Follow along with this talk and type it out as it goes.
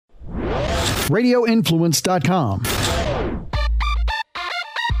radioinfluence.com.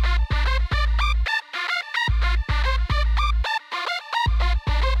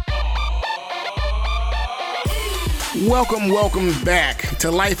 Welcome back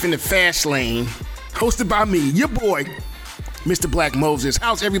to Life in the Fast Lane, hosted by me, your boy, Mr. Black Moses.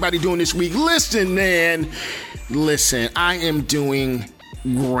 How's everybody doing this week? Listen, man. Listen, I am doing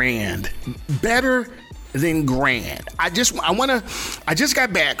grand. Better than grand. I just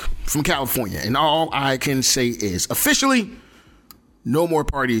got back from California, and all I can say is officially no more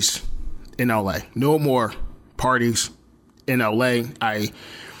parties in LA. No more parties in LA.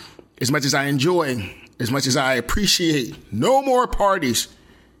 As much as I enjoy, as much as I appreciate, no more parties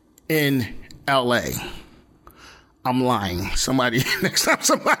in LA. I'm lying. Next time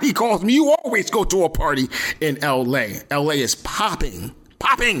somebody calls me, you always go to a party in LA. LA is popping.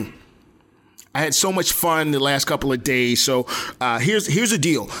 I had so much fun the last couple of days. So here's the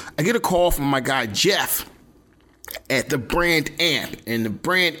deal. I get a call from my guy, Jeff, at the Brand Amp. And the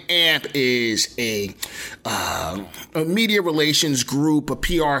Brand Amp is a media relations group, a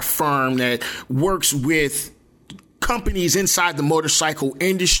PR firm that works with companies inside the motorcycle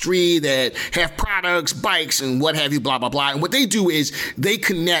industry that have products, bikes, and what have you, blah, blah, blah. And what they do is they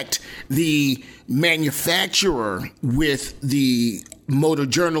connect the manufacturer with the motor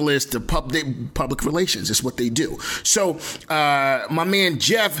journalist, the public relations is what they do. So my man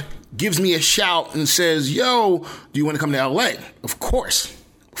Jeff gives me a shout and says, yo, do you want to come to LA? Of course.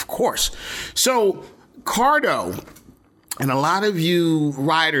 So Cardo, and a lot of you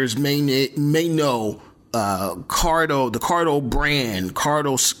riders may know Cardo, the Cardo brand, the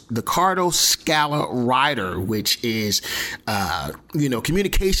Cardo Scala rider, which is,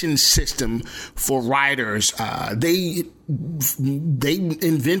 communication system for riders. They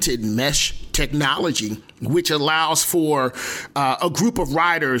invented mesh technology, which allows for a group of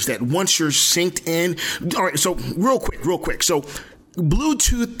riders that once you're synced in. All right. So real quick. So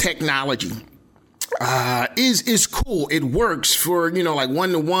Bluetooth technology is cool. It works for, like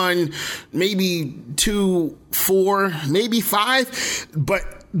 1-to-1, maybe 2-4, maybe 5.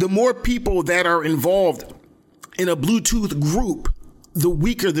 But the more people that are involved in a Bluetooth group, the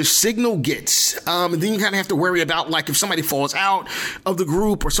weaker the signal gets. And then you kind of have to worry about, like, if somebody falls out of the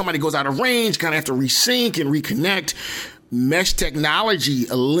group or somebody goes out of range, kind of have to resync and reconnect. Mesh technology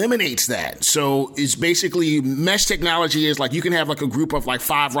eliminates that. So it's basically, mesh technology is like you can have like a group of like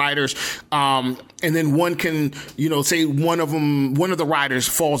 5 riders, and then one can, say one of the riders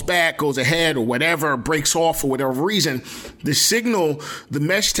falls back, goes ahead or whatever, breaks off for whatever reason. The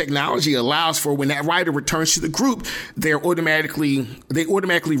mesh technology allows for when that rider returns to the group, they automatically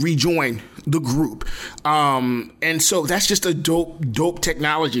rejoin the group. And so that's just a dope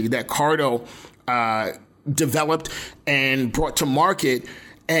technology that Cardo developed and brought to market.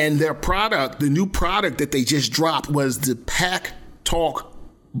 And their product, the new product that they just dropped, was the Pack Talk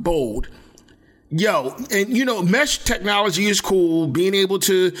Bold. And mesh technology is cool, being able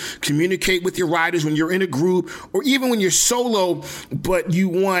to communicate with your riders when you're in a group or even when you're solo, but you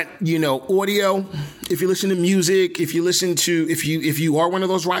want, audio. If you listen to music, if you are one of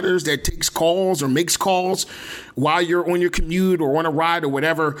those riders that takes calls or makes calls while you're on your commute or on a ride or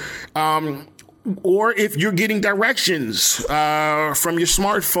whatever, or if you're getting directions from your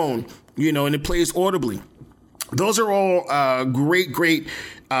smartphone, and it plays audibly. Those are all great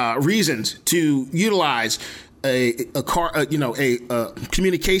reasons to utilize a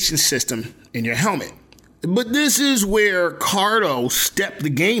communication system in your helmet. But this is where Cardo stepped the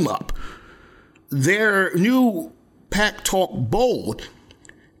game up. Their new Pack Talk Bold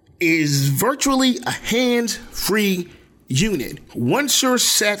is virtually a hands-free unit. Once you're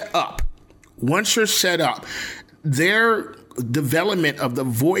set up, their development of the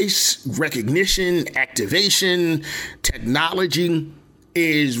voice recognition, activation technology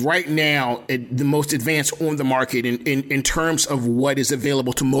is right now the most advanced on the market in terms of what is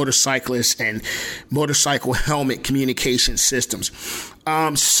available to motorcyclists and motorcycle helmet communication systems.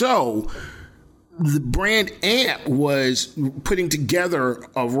 So the Brand Amp was putting together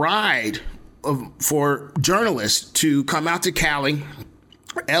a ride for journalists to come out to Cali,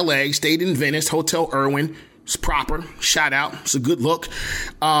 LA, stayed in Venice, Hotel Irwin. It's proper. Shout out. It's a good look.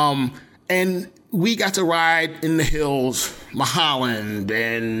 And we got to ride in the hills, Mulholland,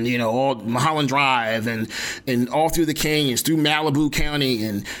 and, all Mulholland Drive and all through the canyons, through Malibu County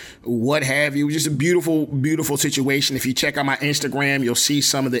and what have you. It was just a beautiful, beautiful situation. If you check out my Instagram, you'll see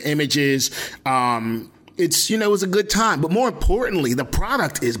some of the images. It was a good time, but more importantly, the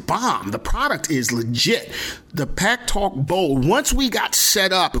product is bomb. The product is legit. The Pack Talk Bold, once we got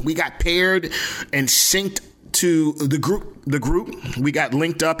set up and we got paired and synced to the group. We got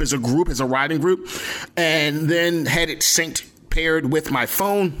linked up as a group, as a riding group, and then had it synced, paired with my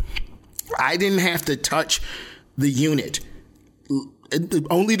phone. I didn't have to touch the unit,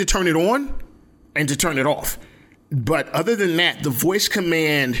 only to turn it on and to turn it off. But other than that, the voice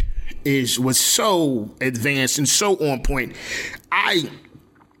command was so advanced and so on point.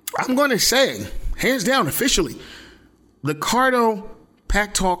 I'm going to say, hands down, officially, the Cardo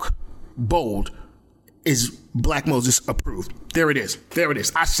Pack Talk Bold is Black Moses approved. There it is.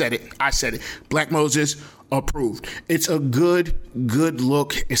 I said it. Black Moses approved. It's a good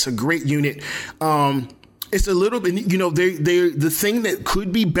look. It's a great unit. It's a little bit, the thing that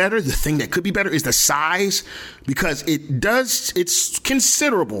could be better, is the size, because it's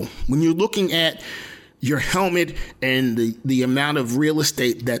considerable when you're looking at your helmet and the amount of real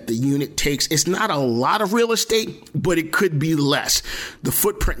estate that the unit takes. It's not a lot of real estate, but it could be less. The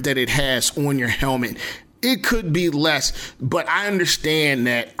footprint that it has on your helmet, it could be less, but I understand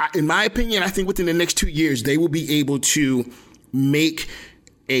that, in my opinion, I think within the next 2 years, they will be able to make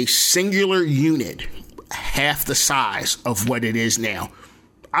a singular unit half the size of what it is now.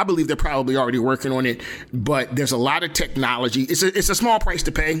 I believe they're probably already working on it, but there's a lot of technology. It's a small price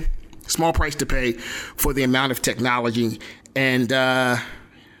to pay. For the amount of technology. And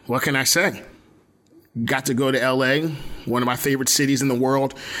what can I say? Got to go to LA, one of my favorite cities in the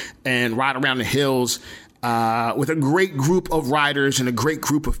world, and ride around the hills with a great group of riders and a great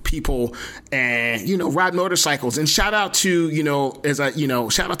group of people, and ride motorcycles. And shout out to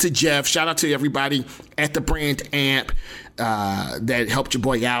shout out to Jeff, shout out to everybody at the brand Amp that helped your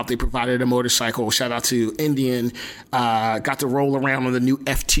boy out. They provided a motorcycle. Shout out to Indian. Got to roll around on the new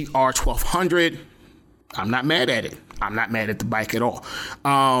FTR 1200. I'm not mad at it. I'm not mad at the bike at all.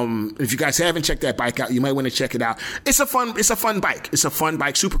 If you guys haven't checked that bike out, you might want to check it out. It's a fun bike. It's a fun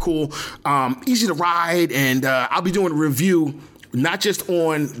bike. Super cool. Easy to ride. And I'll be doing a review, not just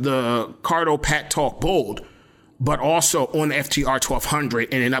on the Cardo Pack Talk Bold, but also on the FTR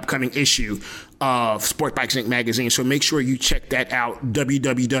 1200 in an upcoming issue of Sport Bikes Inc. magazine. So make sure you check that out.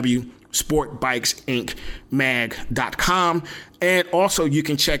 www.sportbikesinc.mag.com. And also you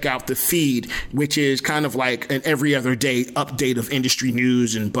can check out the feed, which is kind of like an every other day update of industry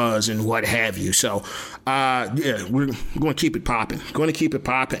news and buzz and what have you. So, we're going to keep it popping.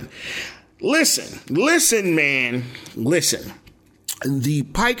 Listen, man. The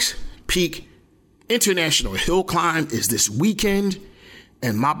Pikes Peak International Hill Climb is this weekend,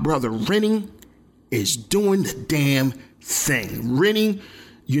 and my brother Rennie is doing the damn thing. Rennie,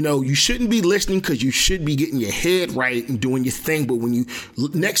 you shouldn't be listening because you should be getting your head right and doing your thing. But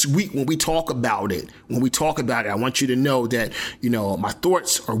next week, when we talk about it, I want you to know that, my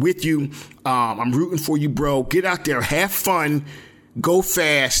thoughts are with you. I'm rooting for you, bro. Get out there, have fun, go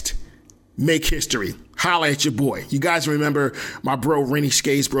fast, make history. Holla at your boy. You guys remember my bro, Rennie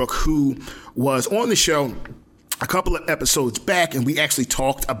Skazebrook, who was on the show a couple of episodes back, and we actually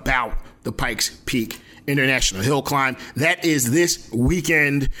talked about the Pikes Peak International Hill Climb. That is this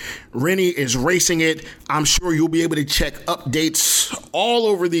weekend. Rennie is racing it. I'm sure you'll be able to check updates all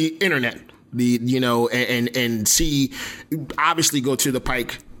over the internet. And see, obviously go to the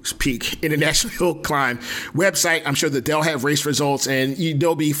Pikes Peak International Hill Climb website. I'm sure that they'll have race results, and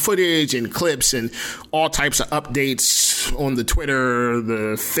there'll be footage and clips and all types of updates on the Twitter,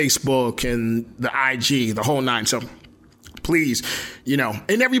 the Facebook, and the IG, the whole nine. So please,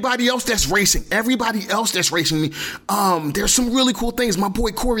 and everybody else that's racing, there's some really cool things. My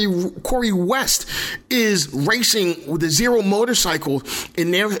boy Currie West is racing with a Zero motorcycle in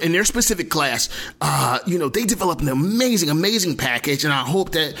their specific class. They developed an amazing package, and I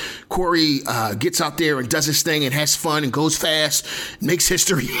hope that Currie gets out there and does his thing and has fun and goes fast, makes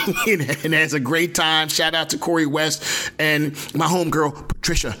history, and has a great time. Shout out to Currie West and my homegirl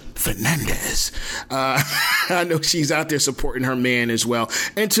Patricia Fernandez. I know she's out there supporting her man as well.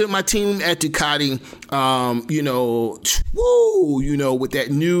 And to my team at Ducati, with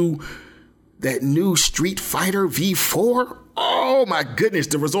that new Street Fighter V4. Oh my goodness,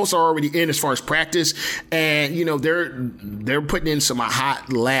 the results are already in as far as practice, and they're putting in some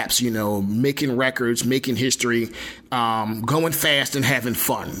hot laps, making records, making history, going fast and having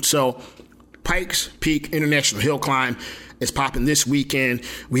fun. So Pikes Peak International Hill Climb is popping this weekend.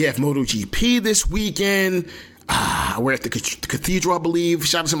 We have MotoGP this weekend. We're at the Cathedral, I believe.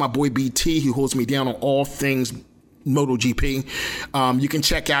 Shout out to my boy BT, who holds me down on all things MotoGP. You can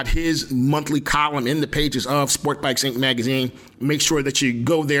check out his monthly column in the pages of Sport Bikes Inc. magazine. Make sure that you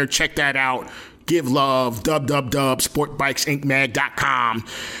go there, check that out, give love, sportbikesinc.mag.com.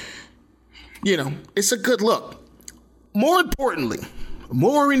 It's a good look. More importantly,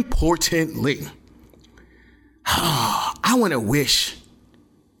 I want to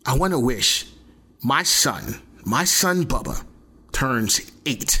wish my son Bubba turns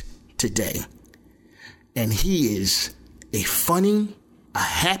 8 today. And he is a funny, a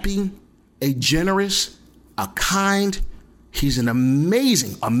happy, a generous, a kind. He's an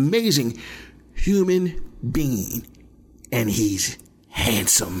amazing, amazing human being. And he's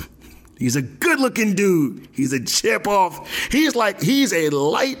handsome. He's a good looking dude. He's a chip off. He's a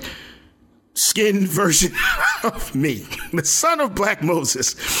light skinned version of me. The son of Black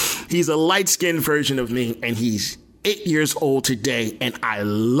Moses. He's a light skinned version of me. And he's 8 years old today, and I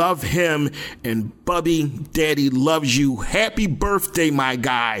love him. And Bubby, Daddy loves you. Happy birthday, my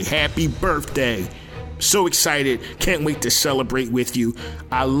guy. Happy birthday. So excited. Can't wait to celebrate with you.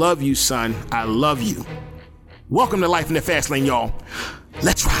 I love you, son. I love you. Welcome to Life in the Fast Lane, y'all.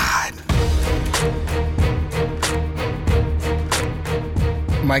 Let's ride.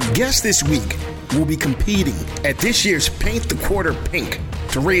 My guest this week will be competing at this year's Paint the Quarter Pink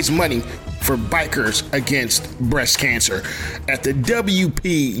to raise money for bikers against breast cancer at the WPGC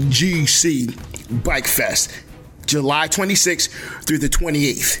Bike Fest, July 26th through the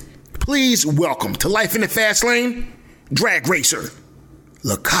 28th. Please welcome to Life in the Fast Lane, drag racer,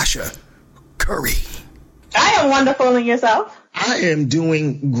 Lakosha Currie. I am wonderful, and yourself? I am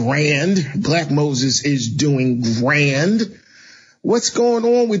doing grand. Black Moses is doing grand. What's going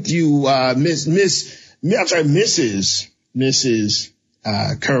on with you, Mrs.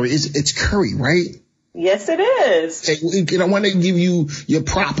 Currie? It's Currie, right? Yes, it is. Hey, I want to give you your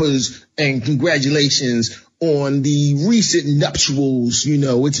propers and congratulations on the recent nuptials. You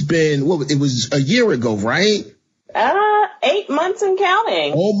know, it's been, it was a year ago, right? 8 months and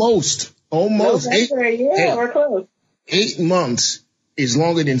counting. Almost. November, yeah, we're close. 8 months is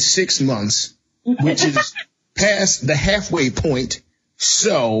longer than 6 months, which is past the halfway point.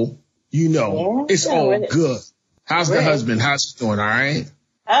 So, it's all good. How's the husband? How's he doing? All right?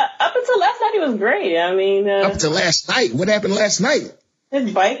 Up until last night, he was great. Up to last night? What happened last night?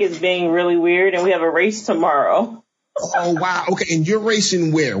 His bike is being really weird, and we have a race tomorrow. Oh, wow. Okay, and you're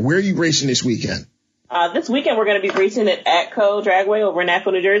racing where? Where are you racing this weekend? This weekend, we're going to be racing at Atco Dragway over in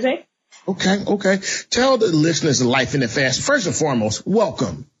Atco, New Jersey. Okay. Tell the listeners of Life in the Fast. First and foremost,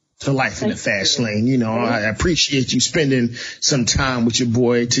 welcome to Life in the Fast Lane. I appreciate you spending some time with your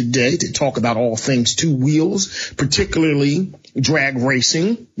boy today to talk about all things two wheels, particularly drag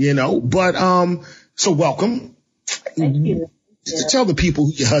racing, but, so welcome. Thank you. Yeah. Tell the people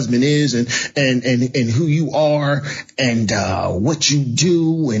who your husband is and who you are and, what you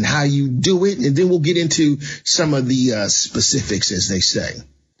do and how you do it. And then we'll get into some of the, specifics, as they say.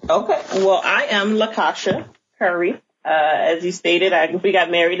 Okay. Well, I am Lakosha Currie. As you stated, we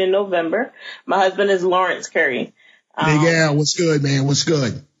got married in November. My husband is Lawrence Currie. Big Al, what's good, man? What's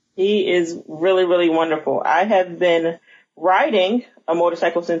good? He is really, really wonderful. I have been riding a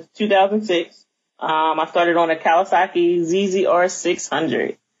motorcycle since 2006. I started on a Kawasaki ZZR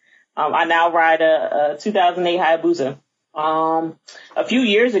 600. I now ride a 2008 Hayabusa. A few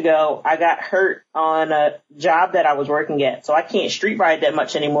years ago, I got hurt on a job that I was working at, so I can't street ride that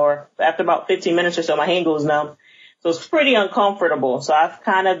much anymore. After about 15 minutes or so, my hand goes numb. So it's pretty uncomfortable. So I've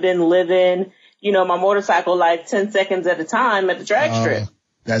kind of been living, my motorcycle life 10 seconds at a time at the drag strip.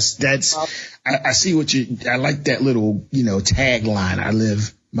 I see I like that little, tagline. I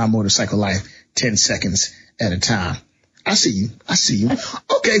live my motorcycle life 10 seconds at a time. I see you.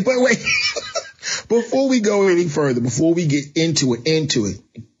 Okay, but wait, before we go any further, before we get into it,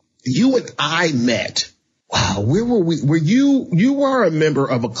 you and I met. Wow. Where were we? You were a member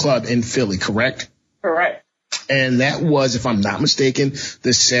of a club in Philly, correct? Correct. And that was, if I'm not mistaken,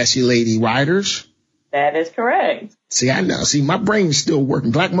 the Sassy Lady Riders. That is correct. See, I know. See, my brain's still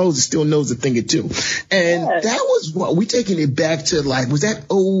working. Black Moses still knows a thing or two. And That was what we taking it back to, was that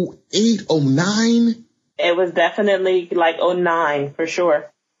 08, 09? It was definitely 09 for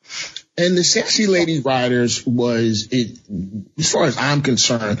sure. And the Sassy Lady Riders was, as far as I'm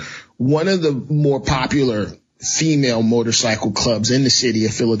concerned, one of the more popular female motorcycle clubs in the city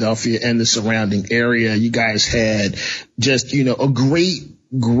of Philadelphia and the surrounding area. You guys had just, a great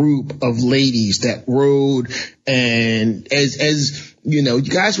group of ladies that rode, and as you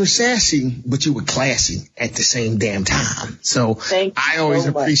guys were sassy, but you were classy at the same damn time. So I always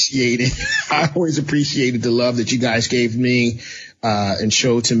appreciated the love that you guys gave me, and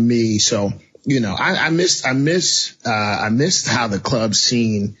showed to me. So, I missed how the club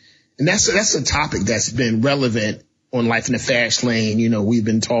scene. And that's a topic that's been relevant on Life in the Fast Lane. We've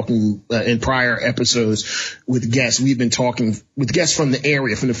been talking in prior episodes with guests. We've been talking with guests from the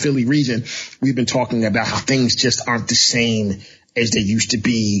area, from the Philly region. We've been talking about how things just aren't the same as they used to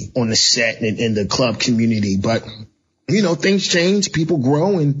be on the set and in the club community. But, things change, people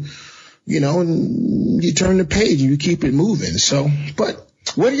grow, and, and you turn the page and you keep it moving. So, but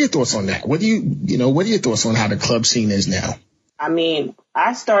what are your thoughts on that? What are your thoughts on how the club scene is now? I mean,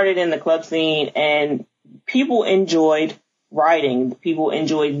 I started in the club scene and people enjoyed riding. People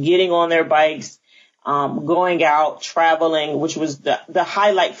enjoyed getting on their bikes, going out, traveling, which was the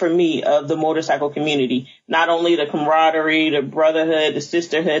highlight for me of the motorcycle community. Not only the camaraderie, the brotherhood, the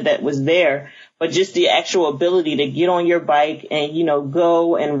sisterhood that was there, but just the actual ability to get on your bike and,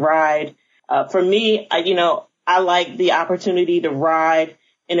 go and ride. For me, I like the opportunity to ride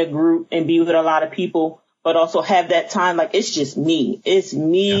in a group and be with a lot of people, but also have that time. Like, it's just me. It's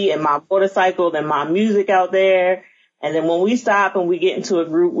me and my motorcycle and my music out there. And then when we stop and we get into a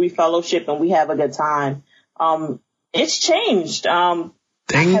group, we fellowship and we have a good time. It's changed.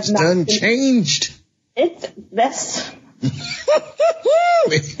 Things done changed. It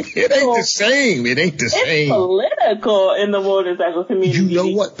ain't the same. It ain't the same. It's political in the motorcycle community. You know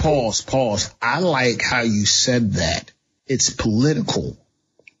what? Pause. I like how you said that. It's political.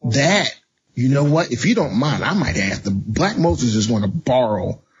 That, you know what? If you don't mind, I might have Black Moses just want to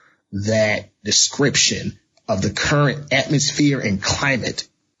borrow that description of the current atmosphere and climate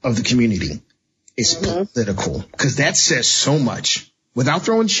of the community. It's political, because that says so much. Without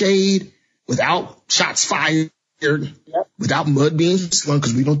throwing shade, without shots fired, without mud being slung,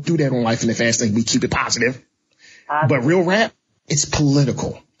 because we don't do that on Life in the Fast Lane. We keep it positive. But real rap, it's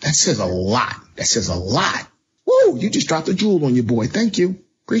political. That says a lot. Woo! You just dropped a jewel on your boy. Thank you.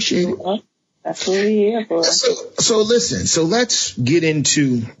 Appreciate it. That's what we're here for. So listen. So let's get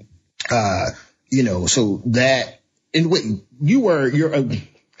into, so that, and wait, you're a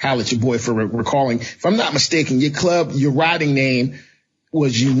college boy, for recalling. If I'm not mistaken, your riding name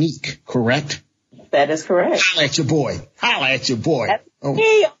was Unique, correct? That is correct. Holla at your boy. That's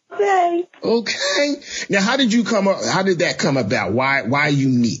me all day. Okay. Now, how did that come about? Why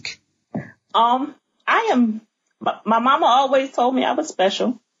Unique? My mama always told me I was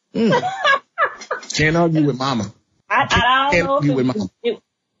special. Can't argue with mama. I don't know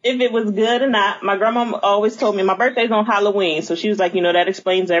if it was good or not. My grandma always told me my birthday's on Halloween, so she was like, that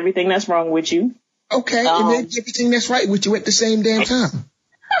explains everything that's wrong with you. Okay, and then everything that's right with you at the same damn time.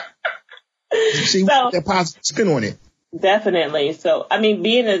 See, that positive spin on it. Definitely. So, I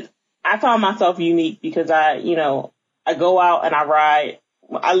mean, I found myself unique because I go out and I ride.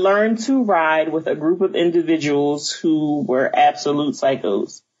 I learned to ride with a group of individuals who were absolute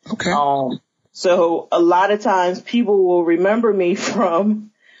psychos. Okay. So a lot of times people will remember me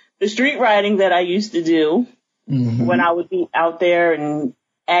from the street riding that I used to do when I would be out there and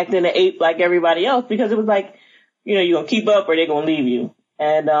acting an ape like everybody else, because it was like, you're going to keep up or they're going to leave you.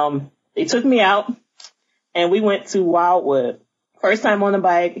 And they took me out and we went to Wildwood. First time on the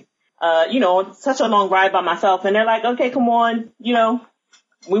bike, such a long ride by myself. And they're like, okay, come on,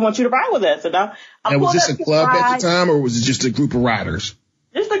 we want you to ride with us. And was this a club at the time, or was it just a group of riders?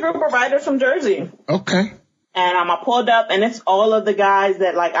 Just a group of riders from Jersey. Okay. And I pulled up, and it's all of the guys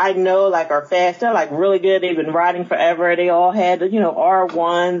that, I know, are fast. They're, really good. They've been riding forever. They all had,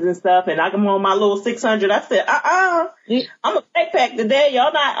 R1s and stuff. And I come on my little 600. I said, I'm a backpack today.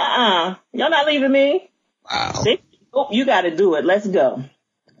 Y'all not leaving me. Wow. You got to do it. Let's go.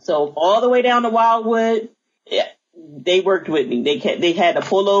 So all the way down to Wildwood, they worked with me. They had to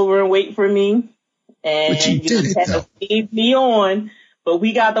pull over and wait for me. And but you did it, had to leave me on. But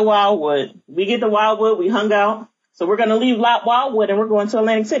we got the Wildwood. We get to Wildwood. We hung out. So we're going to leave Wildwood and we're going to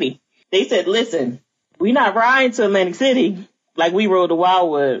Atlantic City. They said, listen, we're not riding to Atlantic City like we rode to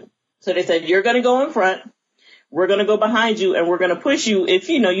Wildwood. So they said, you're going to go in front. We're going to go behind you and we're going to push you if,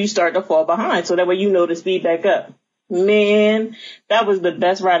 you start to fall behind. So that way, to speed back up. Man, that was the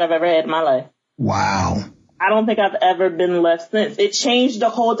best ride I've ever had in my life. Wow. I don't think I've ever been left since. It changed the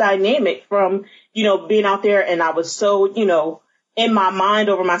whole dynamic from, being out there, and I was so, in my mind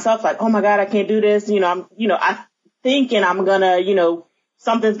over myself, like, oh my God, I can't do this. I'm thinking I'm gonna,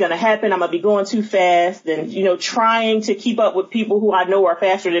 something's gonna happen. I'm gonna be going too fast and, trying to keep up with people who I know are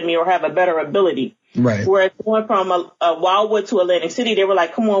faster than me or have a better ability. Right. Whereas going from a Wildwood to Atlantic City, they were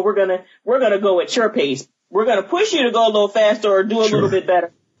like, come on, we're gonna go at your pace. We're gonna push you to go a little faster or do a little bit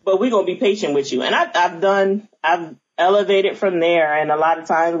better, but we're gonna be patient with you. And I've elevated from there, and a lot of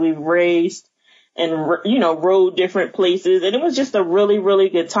times we've raced and, rode different places, and it was just a really, really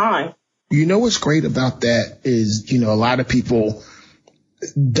good time. What's great about that is, a lot of people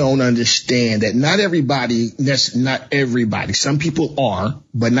don't understand that not everybody, some people are,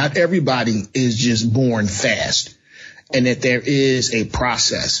 but not everybody is just born fast, and that there is a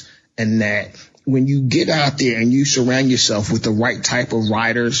process, and that when you get out there and you surround yourself with the right type of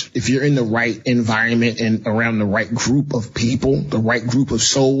riders, if you're in the right environment and around the right group of people, the right group of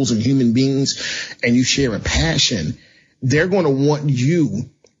souls and human beings, and you share a passion, they're going to want you.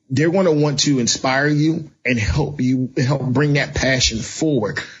 They're going to want to inspire you and help bring that passion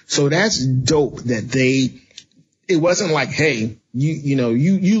forward. So that's dope that it wasn't like, hey, you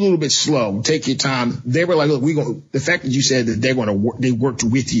a little bit slow, take your time. They were like, look, the fact that you said that they worked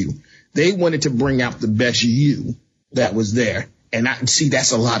with you. They wanted to bring out the best you that was there. And I see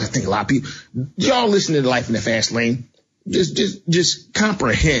that's a lot of people, y'all listening to Life in the Fast Lane, just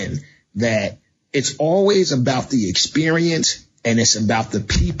comprehend that it's always about the experience and it's about the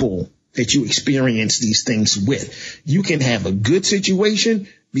people that you experience these things with. You can have a good situation,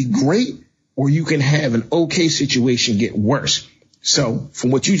 be great, or you can have an okay situation get worse. So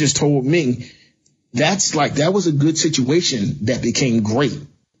from what you just told me, that was a good situation that became great.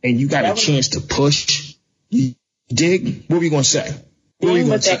 And you got a chance to push. You dig? What were you going to say?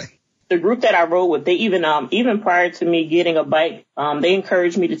 The group that I rode with, they even prior to me getting a bike, they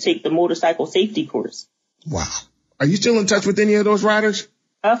encouraged me to take the motorcycle safety course. Wow. Are you still in touch with any of those riders?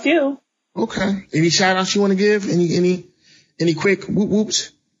 A few. Okay. Any shout outs you want to give? Any quick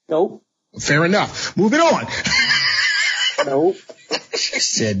whoops? Nope. Fair enough. Moving on. Nope. She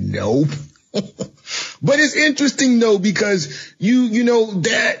said nope. But it's interesting though, because you know,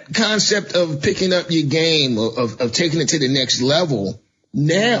 that concept of picking up your game, of taking it to the next level.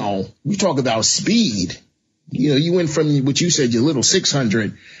 Now we talk about speed. You know, you went from what you said, your little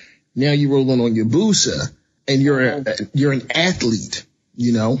 600. Now you're rolling on your Busa and you're an athlete,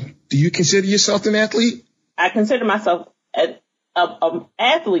 you know. Do you consider yourself an athlete? I consider myself an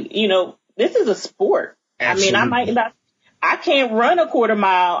athlete. You know, this is a sport. Absolutely. I mean, I can't run a quarter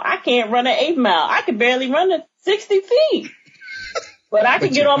mile. I can't run an 8 mile. I can barely run 60 feet. But I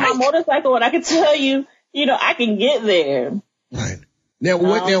can get on my motorcycle and I can tell you, you know, I can get there. Right. Now,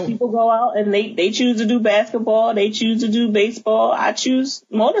 people go out and they choose to do basketball. They choose to do baseball. I choose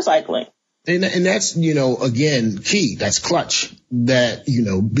motorcycling. And that's, you know, again, key. That's clutch. That, you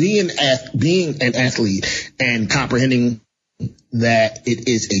know, being an athlete and comprehending that it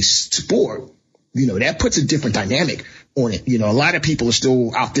is a sport, you know, that puts a different dynamic on it. You know, a lot of people are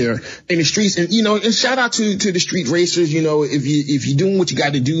still out there in the streets, and, you know, and shout out to the street racers. You know, if you're doing what you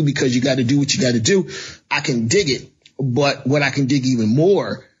got to do because you got to do what you got to do, I can dig it. But what I can dig even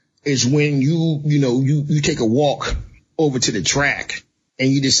more is when you take a walk over to the track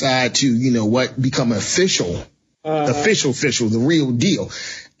and you decide to, you know what, become official, the real deal.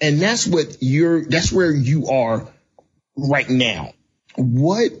 And that's where you are right now.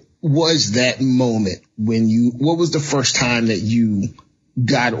 What was that moment what was the first time that you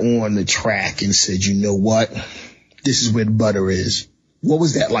got on the track and said, you know what, this is where the butter is? What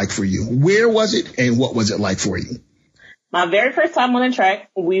was that like for you? Where was it and what was it like for you? My very first time on the track,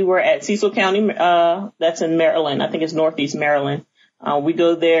 we were at Cecil County, that's in Maryland. I think it's Northeast Maryland. We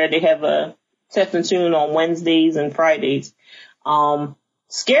go there. They have a test and tune on Wednesdays and Fridays.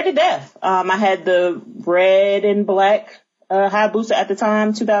 Scared to death. I had the red and black Hayabusa at the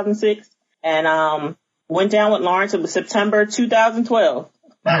time, 2006, and went down with Lawrence. It was September 2012.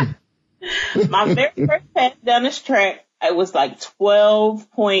 My very first pass down this track, it was like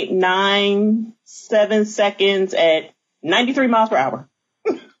 12.97 seconds at 93 miles per hour.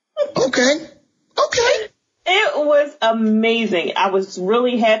 Okay. It was amazing. I was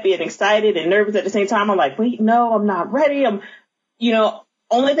really happy and excited and nervous at the same time. I'm like, wait, no, I'm not ready.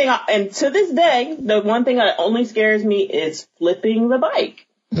 Only thing, and to this day, the one thing that only scares me is flipping the bike.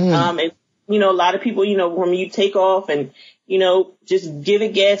 A lot of people, when you take off and, just give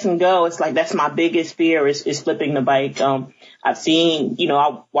it gas and go, it's like, that's my biggest fear is flipping the bike. I've seen,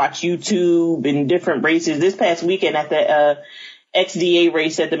 I watch YouTube and different races. This past weekend at the, XDA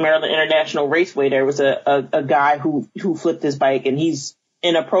race at the Maryland International Raceway, there was a guy who flipped his bike, and he's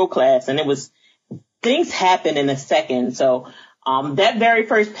in a pro class, and things happen in a second. So, that very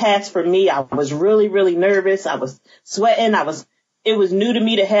first pass for me, I was really, really nervous. I was sweating. It was new to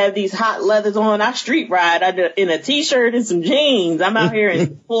me to have these hot leathers on. I street ride in a t-shirt and some jeans. I'm out here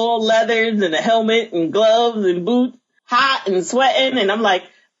in full leathers and a helmet and gloves and boots, hot and sweating. And I'm like,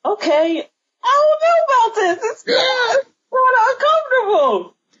 okay, I don't know about this. It's kind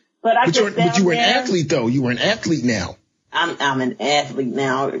uncomfortable. But you were an athlete though. You were an athlete now. I'm an athlete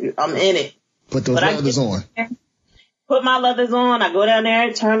now. I'm in it. Put those leathers on. Put my leathers on. I go down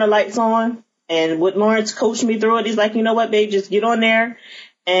there, turn the lights on. And what Lawrence coached me through it, he's like, you know what, babe, just get on there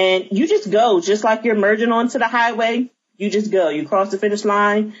and you just go, just like you're merging onto the highway. You just go. You cross the finish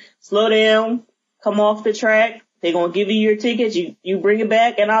line, slow down, come off the track. They're going to give you your tickets. You bring it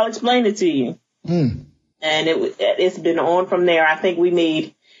back and I'll explain it to you. Mm. And it's been on from there. I think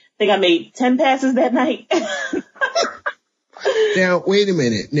I made 10 passes that night. Now, wait a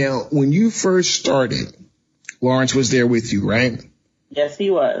minute. Now, when you first started, Lawrence was there with you, right? Yes, he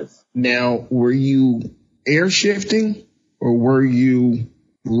was. Now, were you air shifting or were you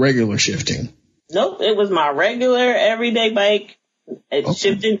regular shifting? Nope, it was my regular everyday bike. It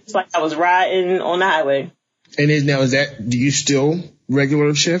shifting just like I was riding on the highway. And do you still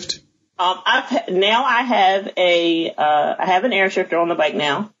regular shift? I have an air shifter on the bike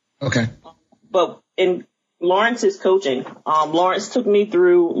now. Okay. But in Lawrence's coaching, Lawrence took me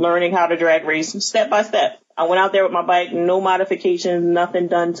through learning how to drag race step by step. I went out there with my bike, no modifications, nothing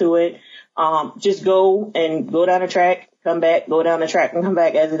done to it. Just go down the track, come back, go down the track and come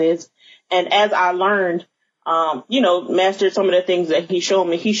back as it is. And as I learned, mastered some of the things that he showed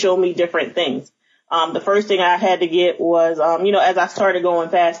me different things. The first thing I had to get was, as I started going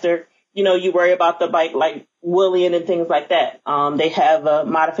faster, you worry about the bike like wheeling and things like that. They have a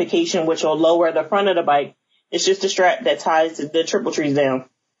modification which will lower the front of the bike. It's just a strap that ties the triple trees down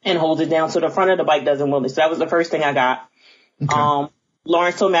and holds it down so the front of the bike doesn't wheel. So that was the first thing I got. Okay.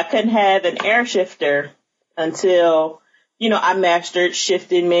 Lawrence told me I couldn't have an air shifter until, I mastered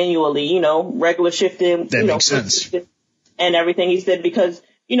shifting manually, regular shifting. That makes sense. And everything. He said, because,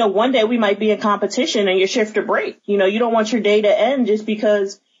 one day we might be in competition and your shifter break. You don't want your day to end just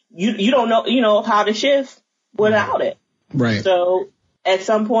because you don't know, how to shift without it. Right. So at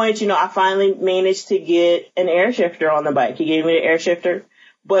some point, I finally managed to get an air shifter on the bike. He gave me the air shifter.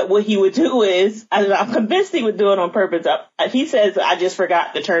 But what he would do is, I'm convinced he would do it on purpose. He says I just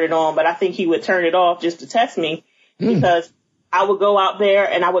forgot to turn it on, but I think he would turn it off just to test me because I would go out there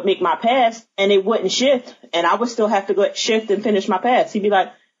and I would make my pass and it wouldn't shift and I would still have to go shift and finish my pass. He'd be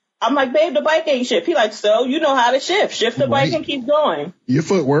like, I'm like, babe, the bike ain't shift. He like, so you know how to shift. Shift the bike and keep going. Your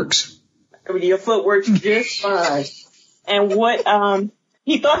foot works. Your foot works just fine. And what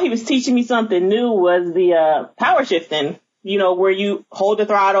he thought he was teaching me something new was the power shifting. Where you hold the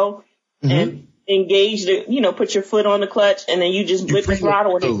throttle and engage put your foot on the clutch and then you just blip the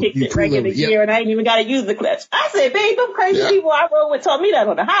throttle and then kick it regular gear and I ain't even got to use the clutch. I said, babe, them crazy people I rode with taught me that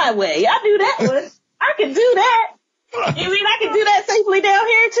on the highway. I do that one. I can do that. You mean I can do that safely down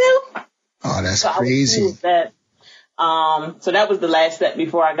here too? Oh, that's crazy. So that was the last step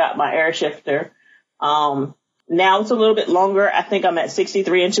before I got my air shifter. Now it's a little bit longer. I think I'm at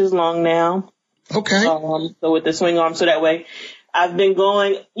 63 inches long now. Okay. So with the swing arm, so that way I've been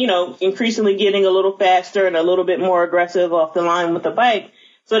going, increasingly getting a little faster and a little bit more aggressive off the line with the bike.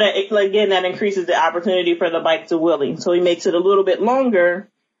 So that, that increases the opportunity for the bike to wheelie. So he makes it a little bit longer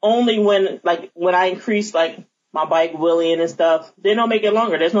only when I increase my bike wheeling and stuff, then I'll make it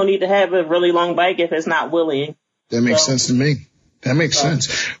longer. There's no need to have a really long bike if it's not wheeling. That makes sense to me. That makes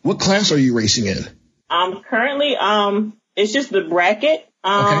sense. What class are you racing in? I'm currently, it's just the bracket.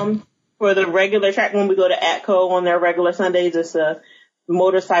 For the regular track, when we go to ATCO on their regular Sundays, it's a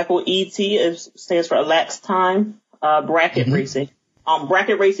motorcycle ET. It stands for elapsed time, bracket racing.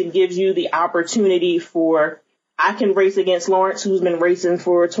 Bracket racing gives you the opportunity I can race against Lawrence, who's been racing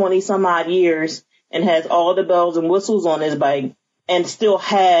for 20 some odd years and has all the bells and whistles on his bike and still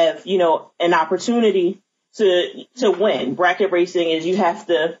have, an opportunity to win. Bracket racing is you have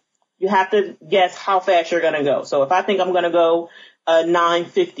to guess how fast you're going to go. So if I think I'm going to go a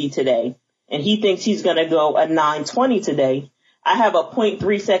 9:50 today, and he thinks he's going to go a 9:20 today, I have a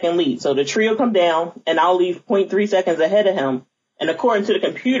 0.3 second lead. So the tree will come down, and I'll leave 0.3 seconds ahead of him. And according to the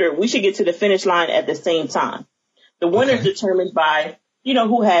computer, we should get to the finish line at the same time. The winner is determined by,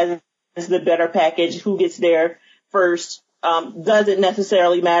 who has the better package, who gets there first. Doesn't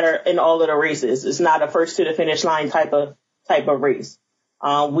necessarily matter in all of the races. It's not a first to the finish line type of race.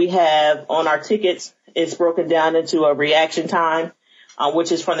 We have on our tickets, it's broken down into a reaction time,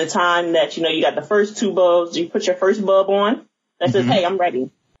 which is from the time that, you got the first two bulbs, you put your first bulb on that says, hey, I'm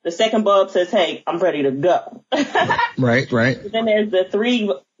ready. The second bulb says, hey, I'm ready to go. Right. Then there's the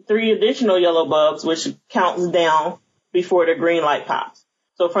three additional yellow bulbs, which counts down before the green light pops.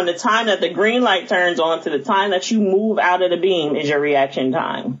 So from the time that the green light turns on to the time that you move out of the beam is your reaction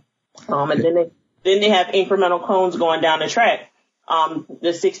time. And then they have incremental cones going down the track. The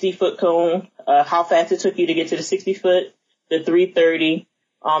 60-foot cone, how fast it took you to get to the 60-foot, the 330,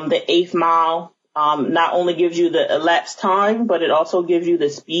 the 8th mile, not only gives you the elapsed time, but it also gives you the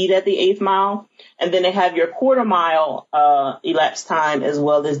speed at the 8th mile. And then they have your quarter mile, elapsed time as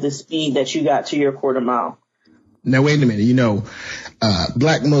well as the speed that you got to your quarter mile. Now, wait a minute.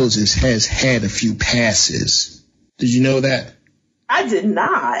 Black Moses has had a few passes. Did you know that? I did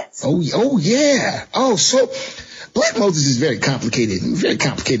not. Oh yeah. Oh, so Black Moses is very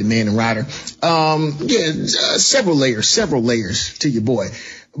complicated man and rider. Several layers to your boy.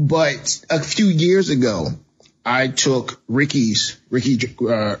 But a few years ago, I took Ricky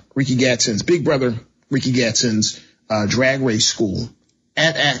Gadsden's big brother, Ricky Gadsden's drag race school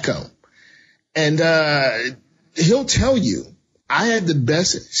at ATCO. And he'll tell you, I had the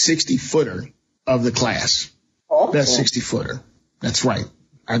best 60-footer of the class. Oh. Best 60-footer. That's right.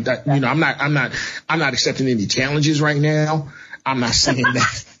 I'm not accepting any challenges right now. I'm not saying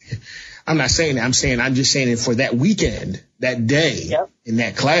that. I'm just saying it for that weekend, that day, in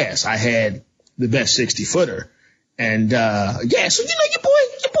that class, I had the best 60-footer. And, so, your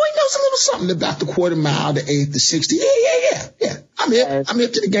boy knows a little something about the quarter mile, the 8th, the 60. Yeah. I'm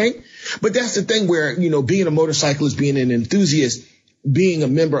hip to the game. But that's the thing where, being a motorcyclist, being an enthusiast, being a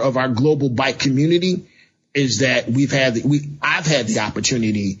member of our global bike community is that I've had the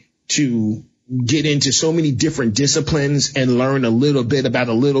opportunity to get into so many different disciplines and learn a little bit about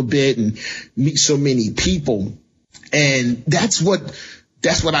a little bit and meet so many people. And that's what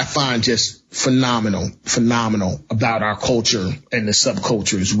I find just phenomenal about our culture and the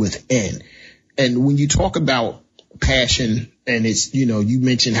subcultures within. And when you talk about passion, and it's, you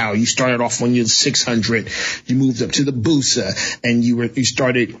mentioned how you started off on your 600, you moved up to the Busa, and you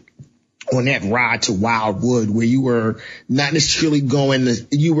started on that ride to Wildwood where you were not necessarily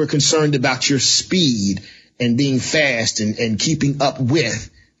you were concerned about your speed and being fast and keeping up with,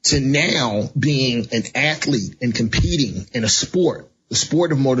 to now being an athlete and competing in the sport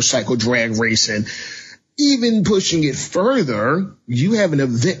of motorcycle drag racing. Even pushing it further, you have an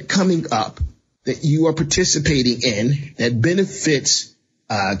event coming up that you are participating in that benefits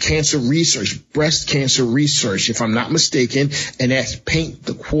cancer research, breast cancer research, if I'm not mistaken, and that's Paint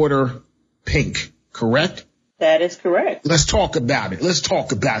the Quarter Pink, correct? That is correct. Let's talk about it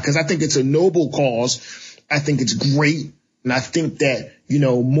because I think it's a noble cause. I think it's great. And I think that,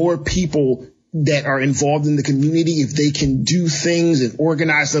 more people that are involved in the community, if they can do things and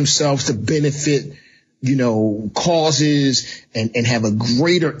organize themselves to benefit, causes and have a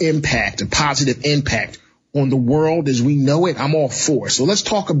greater impact, a positive impact on the world as we know it, I'm all for. So let's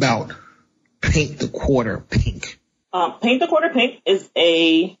talk about Paint the Quarter Pink. Paint the Quarter Pink is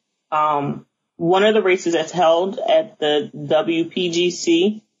one of the races that's held at the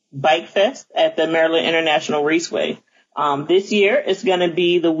WPGC Bike Fest at the Maryland International Raceway. This year it's going to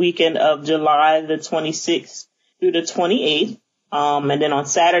be the weekend of July the 26th through the 28th. And then on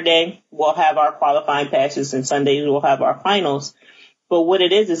Saturday we'll have our qualifying passes, and Sundays we'll have our finals. But what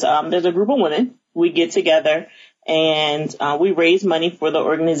it is there's a group of women. We get together and we raise money for the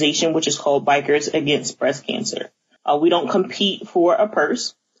organization, which is called Bikers Against Breast Cancer. We don't compete for a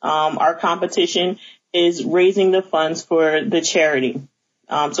purse. Our competition is raising the funds for the charity.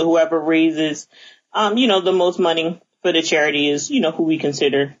 So whoever raises, the most money for the charity is, who we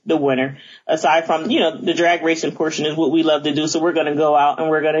consider the winner. Aside from, the drag racing portion is what we love to do. So we're going to go out and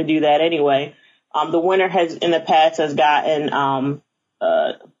we're going to do that anyway. The winner in the past has gotten,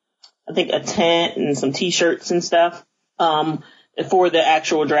 I think a tent and some t-shirts and stuff, for the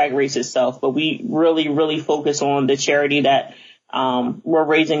actual drag race itself. But we really, really focus on the charity that we're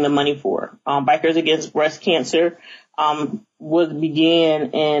raising the money for. Bikers Against Breast Cancer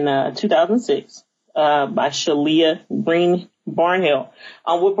began in 2006 by Shalia Green Barnhill.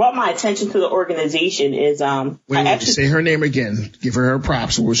 What brought my attention to the organization is say her name again. Give her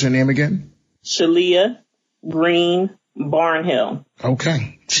props. What was her name again? Shalia Green Barnhill.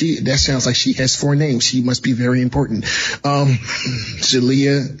 Okay. That sounds like she has 4 names. She must be very important.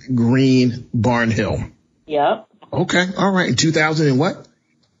 Shalia Green Barnhill. Yep. Okay. All right. In 2000 and what?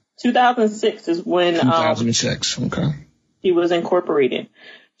 2006 is when 2006. Okay. She was incorporated.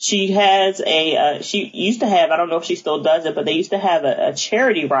 She has she used to have, I don't know if she still does it, but they used to have a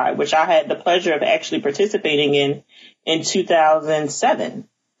charity ride, which I had the pleasure of actually participating in 2007,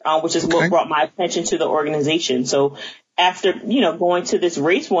 which is what brought my attention to the organization. So after, going to this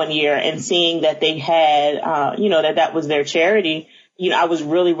race one year and seeing that they had, that was their charity, I was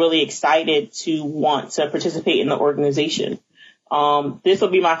really, really excited to want to participate in the organization. This will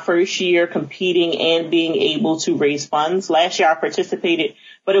be my first year competing and being able to raise funds. Last year I participated,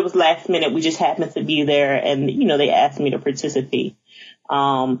 but it was last minute. We just happened to be there and, they asked me to participate.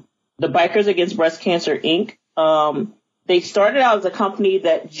 The Bikers Against Breast Cancer, Inc., they started out as a company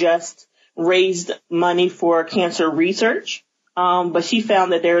that just raised money for cancer research. But she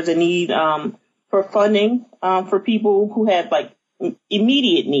found that there was a need, for funding, for people who had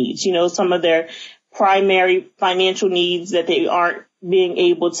immediate needs, some of their primary financial needs that they aren't being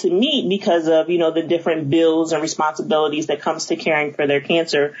able to meet because of, the different bills and responsibilities that comes to caring for their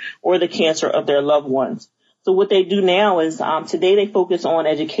cancer or the cancer of their loved ones. So what they do now is today they focus on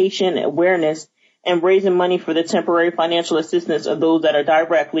education, awareness, and raising money for the temporary financial assistance of those that are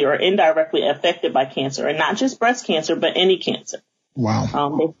directly or indirectly affected by cancer, and not just breast cancer, but any cancer.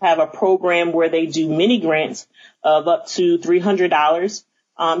 Wow. They have a program where they do mini grants of up to $300.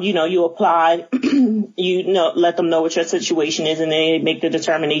 You apply, let them know what your situation is, and they make the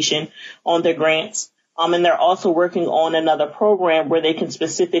determination on their grants. And they're also working on another program where they can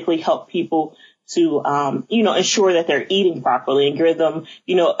specifically help people to, ensure that they're eating properly and give them,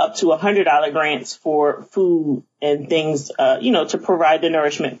 up to $100 grants for food and things, to provide the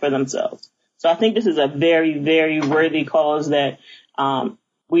nourishment for themselves. So I think this is a very, very worthy cause that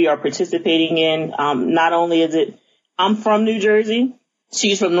we are participating in. Not only is it, I'm from New Jersey.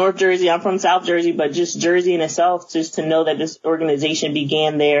 She's from North Jersey. I'm from South Jersey, but just Jersey in itself, just to know that this organization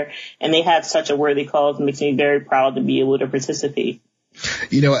began there and they have such a worthy cause makes me very proud to be able to participate.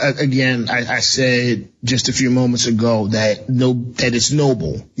 Again, I said just a few moments ago that it's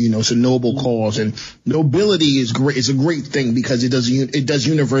noble. It's a noble cause, and nobility is great. It's a great thing because it does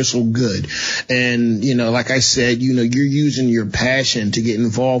universal good. And, like I said, you're using your passion to get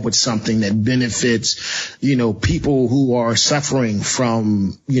involved with something that benefits, people who are suffering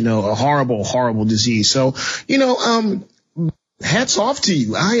from, a horrible, horrible disease. So, hats off to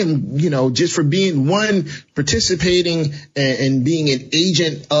you. I am, just for being participating and being an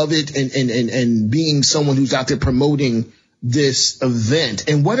agent of it and being someone who's out there promoting this event.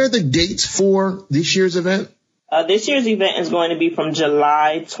 And what are the dates for this year's event? This year's event is going to be from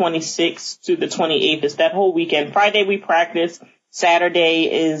July 26th to the 28th. It's that whole weekend. Friday we practice. Saturday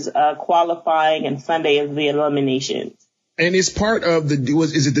is qualifying, and Sunday is the eliminations. And it's part of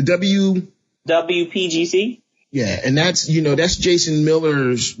is it the WPGC? Yeah, and that's Jason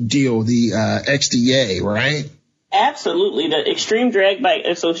Miller's deal, the XDA, right? Absolutely. The Extreme Drag Bike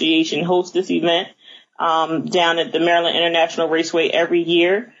Association hosts this event down at the Maryland International Raceway every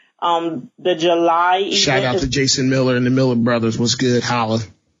year. The July event. Shout out to Jason Miller and the Miller brothers. What's good? Holla.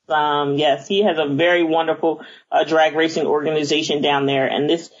 Yes, he has a very wonderful drag racing organization down there, and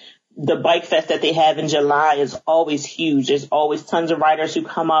the bike fest that they have in July is always huge. There's always tons of riders who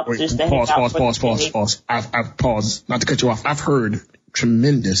come up just to hang out. Pause. I've paused, not to cut you off. I've heard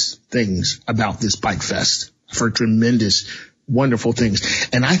tremendous things about this bike fest. I've heard tremendous, wonderful things.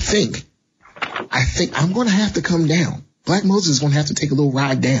 And I think I'm going to have to come down. Black Moses is going to have to take a little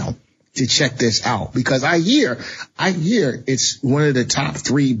ride down to check this out, because I hear it's one of the top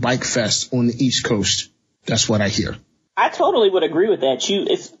 3 bike fests on the East Coast. That's what I hear. I totally would agree with that.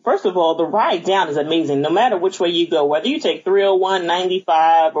 First of all, the ride down is amazing. No matter which way you go, whether you take 301,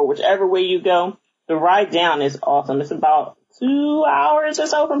 95, or whichever way you go, the ride down is awesome. It's about 2 hours or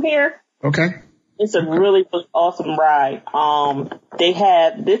so from here. Okay. It's a really, really awesome ride.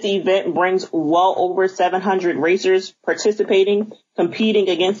 This event brings well over 700 racers participating, competing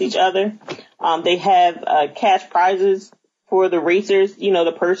against each other. They have cash prizes for the racers.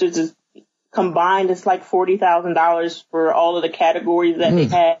 The purses is combined, it's like $40,000 for all of the categories that they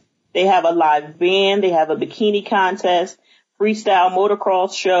have. They have a live band. They have a bikini contest, freestyle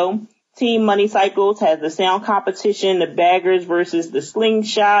motocross show. Team Money Cycles has the sound competition, the baggers versus the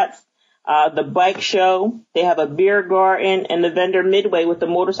slingshots, the bike show. They have a beer garden and the vendor Midway with the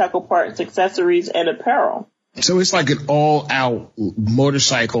motorcycle parts, accessories, and apparel. So it's like an all-out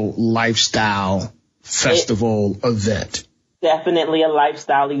motorcycle lifestyle festival event. Definitely a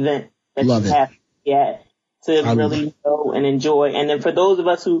lifestyle event that Love you it. have to really know and enjoy. And then for those of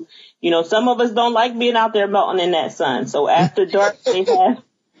us who, some of us don't like being out there melting in that sun. So after dark, they have,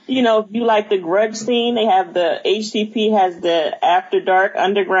 if you like the grudge scene, they have the HTP has the After Dark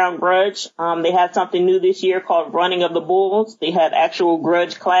Underground Grudge. They have something new this year called Running of the Bulls. They have actual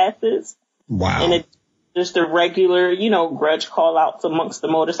grudge classes. Wow. And it's just a regular, grudge call outs amongst the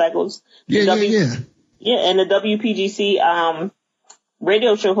motorcycles. Yeah. Yeah. And the WPGC,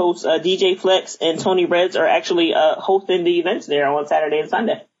 radio show hosts DJ Flex and Tony Reds are actually hosting the events there on Saturday and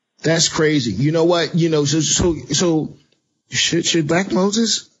Sunday. That's crazy. You know what? So should Black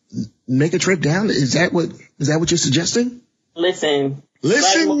Moses make a trip down? Is that what you're suggesting? Listen,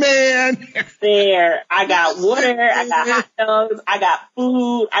 man. There, I got water, I got hot dogs, I got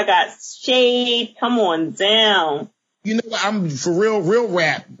food, I got shade. Come on down. You know what? I'm for real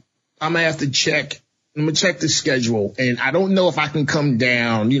rap. I'm gonna have to check. I'm going to check the schedule, and I don't know if I can come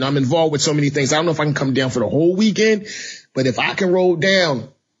down. I'm involved with so many things. I don't know if I can come down for the whole weekend, but if I can roll down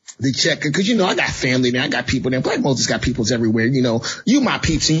the check, because, I got family there. I got people there. Black Moses got peoples everywhere. You my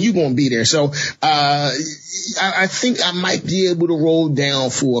peeps, and you going to be there. So I think I might be able to roll down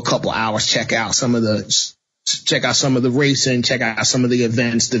for a couple hours, check out some of the check out some of the racing, check out some of the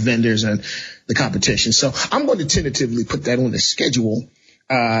events, the vendors, and the competition. So I'm going to tentatively put that on the schedule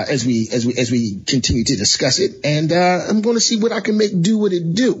as we continue to discuss it, and I'm going to see what I can make do what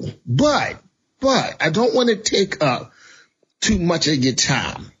it do. But I don't want to take up too much of your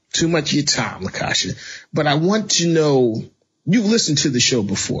time, Lakosha. But I want to know, you've listened to the show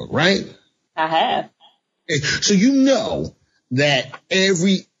before, right? I have. Okay, so you know that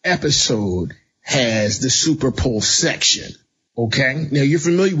every episode has the Super Poll section. Okay, now you're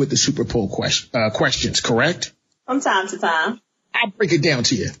familiar with the Super Poll questions, correct? From time to time. I'll break it down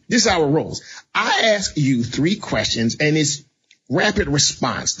to you. This is how it rolls. I ask you 3 questions, and it's rapid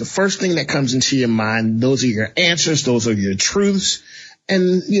response. The first thing that comes into your mind, those are your answers, those are your truths.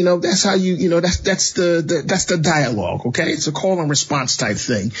 And, that's how that's the dialogue. Okay. It's a call and response type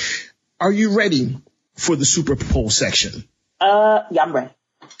thing. Are you ready for the Super Poll section? Yeah, I'm ready.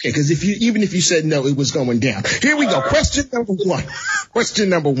 Okay. Because even if you said no, it was going down. Here we go. Question number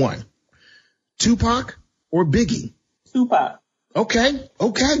one. Tupac or Biggie? Tupac. Okay.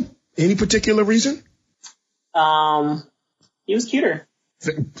 Any particular reason? He was cuter.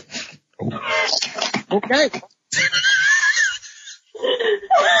 Okay.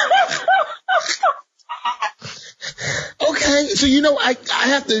 Okay. So, I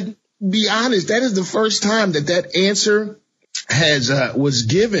have to be honest. That is the first time that answer was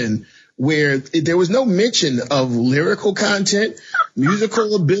given where there was no mention of lyrical content,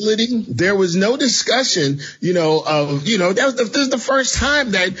 musical ability. There was no discussion, that was the first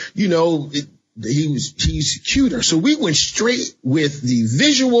time that, he's cuter. So we went straight with the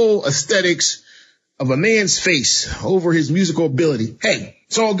visual aesthetics of a man's face over his musical ability. Hey,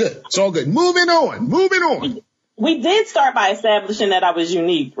 it's all good. Moving on. We did start by establishing that I was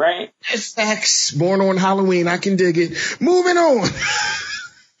unique, right? Facts. Born on Halloween. I can dig it. Moving on.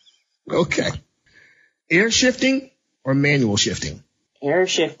 Okay. Air shifting or manual shifting? Air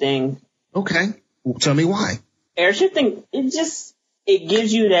shifting. Okay. Well, tell me why. Air shifting, it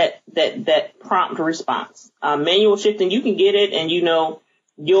gives you that prompt response. Manual shifting, you can get it and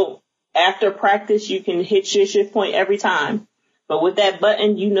you'll after practice you can hit your shift point every time. But with that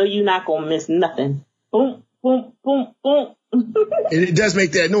button, you're not gonna miss nothing. Boom, boom, boom, boom. And it does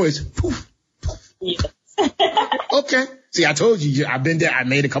make that noise. Poof, poof. Yes. Okay. See, I told you, I've been there. I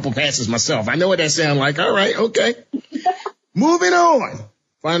made a couple passes myself. I know what that sounds like. All right. Okay. Moving on.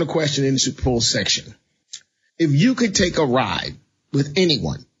 Final question in the Super Bowl section. If you could take a ride with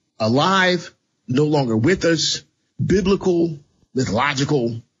anyone, alive, no longer with us, biblical,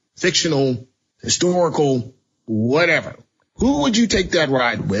 mythological, fictional, historical, whatever, who would you take that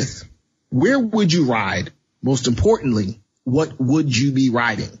ride with? Where would you ride? Most importantly, what would you be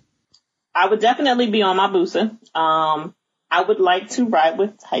riding? I would definitely be on my Busa. I would like to ride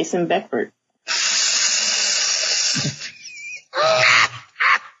with Tyson Beckford.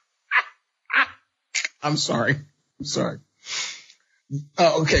 I'm sorry.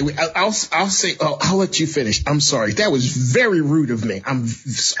 Okay. I'll say, I'll let you finish. I'm sorry. That was very rude of me.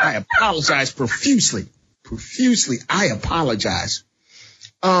 I apologize profusely. I apologize.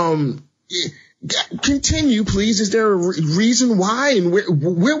 Continue, please. Is there a reason why, and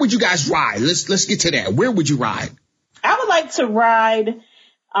where would you guys ride? Let's get to that. Where would you ride? I would like to ride,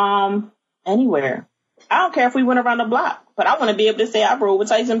 anywhere. I don't care if we went around the block, but I want to be able to say I rode with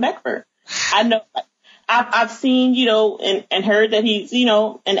Tyson Beckford. I know I've seen, and heard that he's,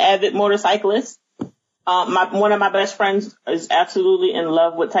 an avid motorcyclist. One of my best friends is absolutely in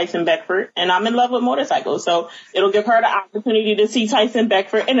love with Tyson Beckford, and I'm in love with motorcycles. So it'll give her the opportunity to see Tyson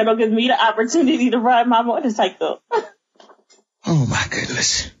Beckford, and it'll give me the opportunity to ride my motorcycle. Oh my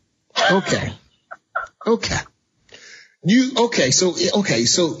goodness. Okay. So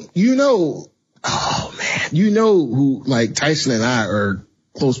oh man, who like Tyson and I are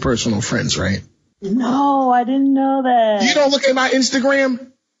close personal friends, right? No, I didn't know that. You don't look at my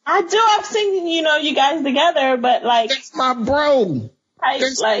Instagram? I do. I've seen, you guys together, but like. That's my bro.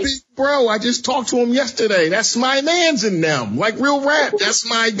 That's big bro. I just talked to him yesterday. That's my man's in them. Like real rap. That's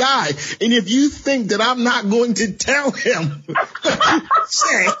my guy. And if you think that I'm not going to tell him,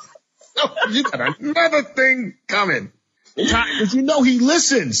 you got another thing coming. Because he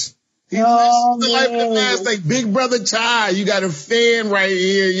listens. He listens to Life of Fast, like Big Brother Ty. You got a fan right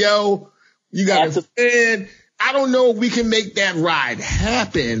here, yo. You got a fan. I don't know if we can make that ride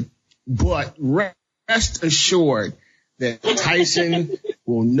happen, but rest assured that Tyson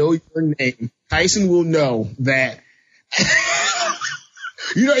will know your name. Tyson will know that.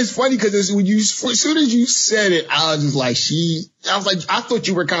 It's funny because as soon as you said it, I was like, I thought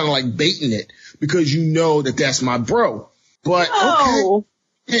you were kind of like baiting it because you know that that's my bro. But okay.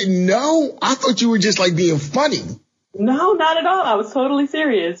 didn't know. I thought you were just like being funny. No, not at all. I was totally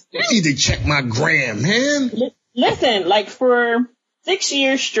serious. You need to check my gram, man. Listen, like for 6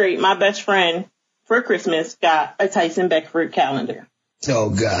 years straight, my best friend for Christmas got a Tyson Beckford calendar. Oh,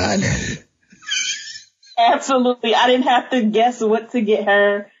 God. Absolutely. I didn't have to guess what to get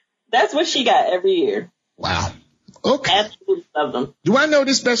her. That's what she got every year. Wow. Okay. Absolutely love them. Do I know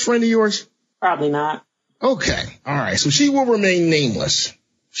this best friend of yours? Probably not. Okay. All right. So she will remain nameless.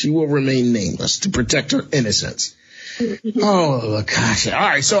 She will remain nameless to protect her innocence. Oh, gosh. All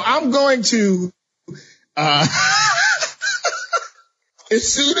right. So I'm going to, as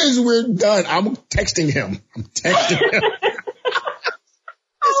soon as we're done, I'm texting him.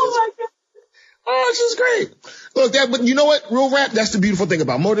 Oh, my God. Oh, this is great. Look, but you know what? Real rap, that's the beautiful thing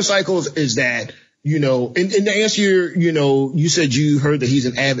about motorcycles is that, you know, and to answer your, you know, you said you heard that he's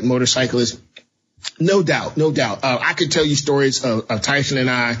an avid motorcyclist. No doubt. I could tell you stories of Tyson and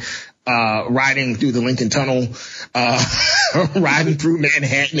I, riding through the Lincoln Tunnel, riding through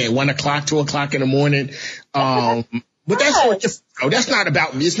Manhattan at 1 o'clock, 2 o'clock in the morning. But that's not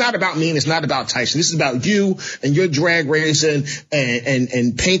about me. It's not about me and it's not about Tyson. This is about you and your drag racing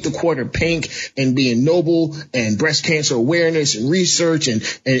and paint the quarter pink and being noble and breast cancer awareness and research and,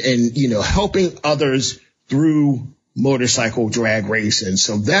 you know, helping others through motorcycle drag racing.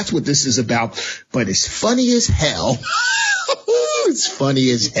 So that's what this is about. But it's funny as hell. It's funny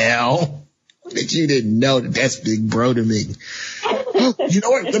as hell that you didn't know that that's big bro to me. You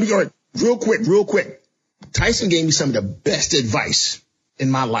know what? Let me go real quick. Tyson gave me some of the best advice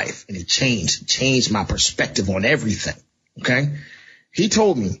in my life, and it changed my perspective on everything. Okay. He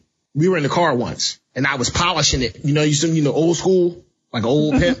told me we were in the car once and I was polishing it. You know, old school, like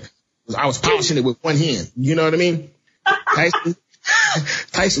old pimp. I was polishing it with one hand. You know what I mean?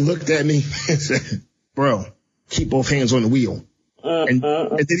 Tyson looked at me and said, bro, keep both hands on the wheel. And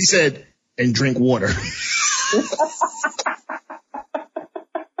then he said, and drink water.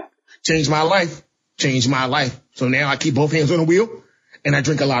 Changed my life. So now I keep both hands on the wheel and I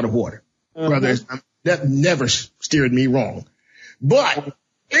drink a lot of water. Brothers, that never steered me wrong. But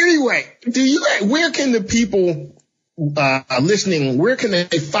anyway, where can the people listening, where can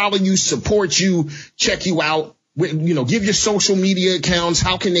they follow you, support you, check you out? You know, give your social media accounts.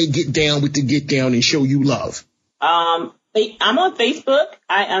 How can they get down with the get down and show you love? I'm on Facebook.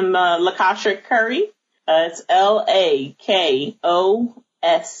 I am Lakosha Currie. It's LAKOSHA. CURRIE.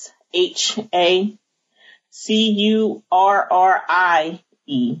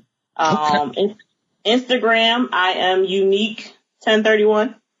 Okay. Instagram, I am unique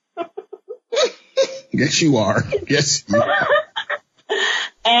 1031. Yes, you are. Yes, you are.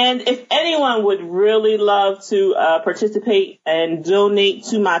 And if anyone would really love to participate and donate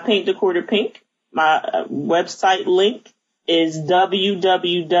to my Paint the Quarter Pink, my website link is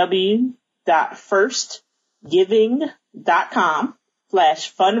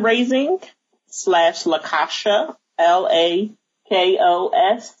www.firstgiving.com/fundraising/Lakosha, LAKOSHA -Currie,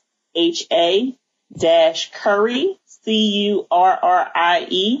 CURRIE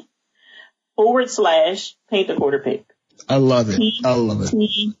 /Paint the Quarter Pink. I love it.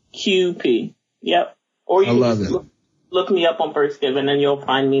 TQP. Yep. Or you can look me up on Firstgiving and you'll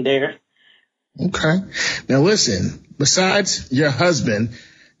find me there. Okay. Now listen, besides your husband,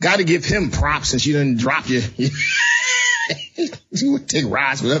 got to give him props since you didn't drop you would take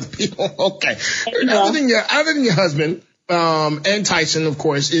rides with other people. Okay. Other than your husband, and Tyson, of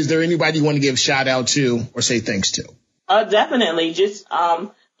course, is there anybody you want to give shout out to or say thanks to? Definitely. Just,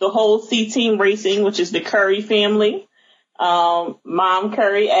 the whole C-Team Racing, which is the Currie family. Mom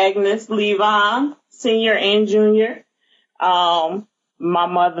Currie, Agnes, Levon, Senior and Junior. My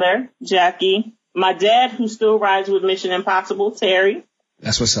mother, Jackie. My dad, who still rides with Mission Impossible, Terry.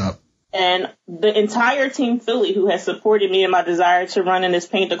 That's what's up. And the entire Team Philly, who has supported me in my desire to run in this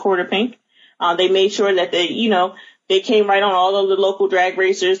Paint the Quarter Pink. They made sure that they came right on all of the local drag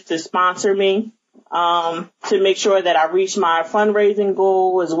racers to sponsor me, to make sure that I reached my fundraising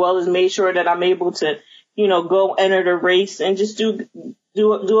goal, as well as made sure that I'm able to, go enter the race and just do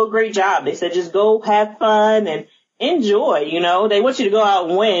a great job. They said, just go have fun and enjoy, they want you to go out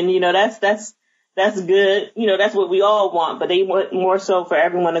and win. That's good. That's what we all want, but they want more so for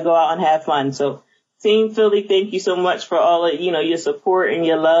everyone to go out and have fun. So Team Philly, thank you so much for all of, your support and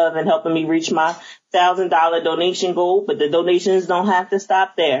your love and helping me reach my $1,000 donation goal, but the donations don't have to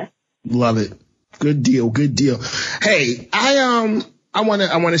stop there. Love it. Good deal. Hey, I want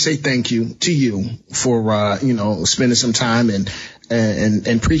to say thank you to you for, spending some time and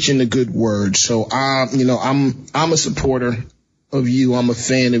preaching the good word. So, I'm a supporter of you. I'm a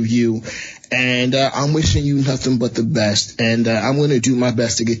fan of you. And I'm wishing you nothing but the best. And I'm going to do my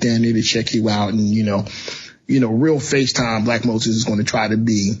best to get down there to check you out. And, real FaceTime Black Moses is going to try to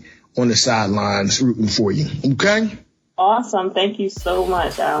be on the sidelines rooting for you. Okay? Awesome. Thank you so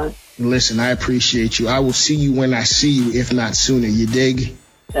much, Alan. Listen, I appreciate you. I will see you when I see you, if not sooner. You dig?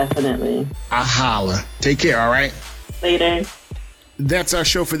 Definitely. I holla. Take care, all right? Later. That's our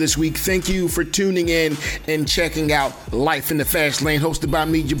show for this week. Thank you for tuning in and checking out Life in the Fast Lane, hosted by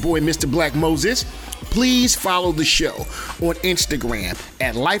me, your boy, Mr. Black Moses. Please follow the show on Instagram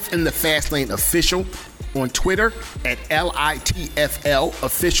at Life in the Fast Lane Official, on Twitter at LITFL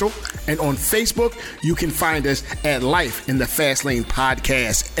Official, and on Facebook, you can find us at Life in the Fast Lane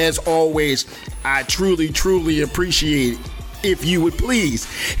Podcast. As always, I truly, truly appreciate it if you would please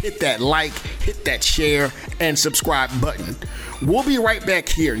hit that like, hit that share, and subscribe button. We'll be right back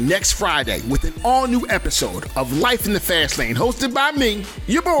here next Friday with an all-new episode of Life in the Fast Lane, hosted by me,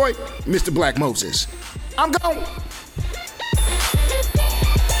 your boy, Mr. Black Moses. I'm gone.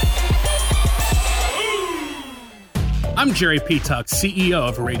 I'm Jerry P. Tuck, CEO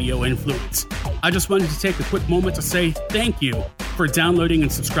of Radio Influence. I just wanted to take a quick moment to say thank you for downloading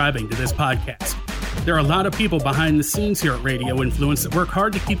and subscribing to this podcast. There are a lot of people behind the scenes here at Radio Influence that work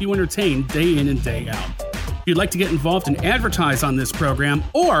hard to keep you entertained day in and day out. If you'd like to get involved and advertise on this program,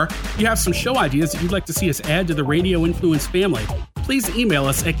 or you have some show ideas that you'd like to see us add to the Radio Influence family, please email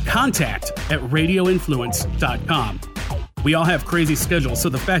us at contact@radioinfluence.com. We all have crazy schedules, so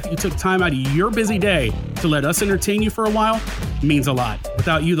the fact that you took time out of your busy day to let us entertain you for a while means a lot.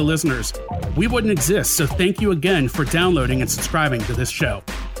 Without you, the listeners, we wouldn't exist, so thank you again for downloading and subscribing to this show.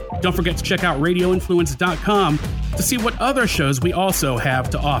 Don't forget to check out radioinfluence.com to see what other shows we also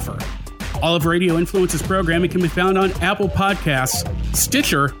have to offer. All of Radio Influence's programming can be found on Apple Podcasts,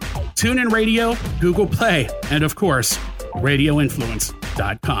 Stitcher, TuneIn Radio, Google Play, and of course,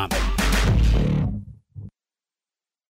 radioinfluence.com.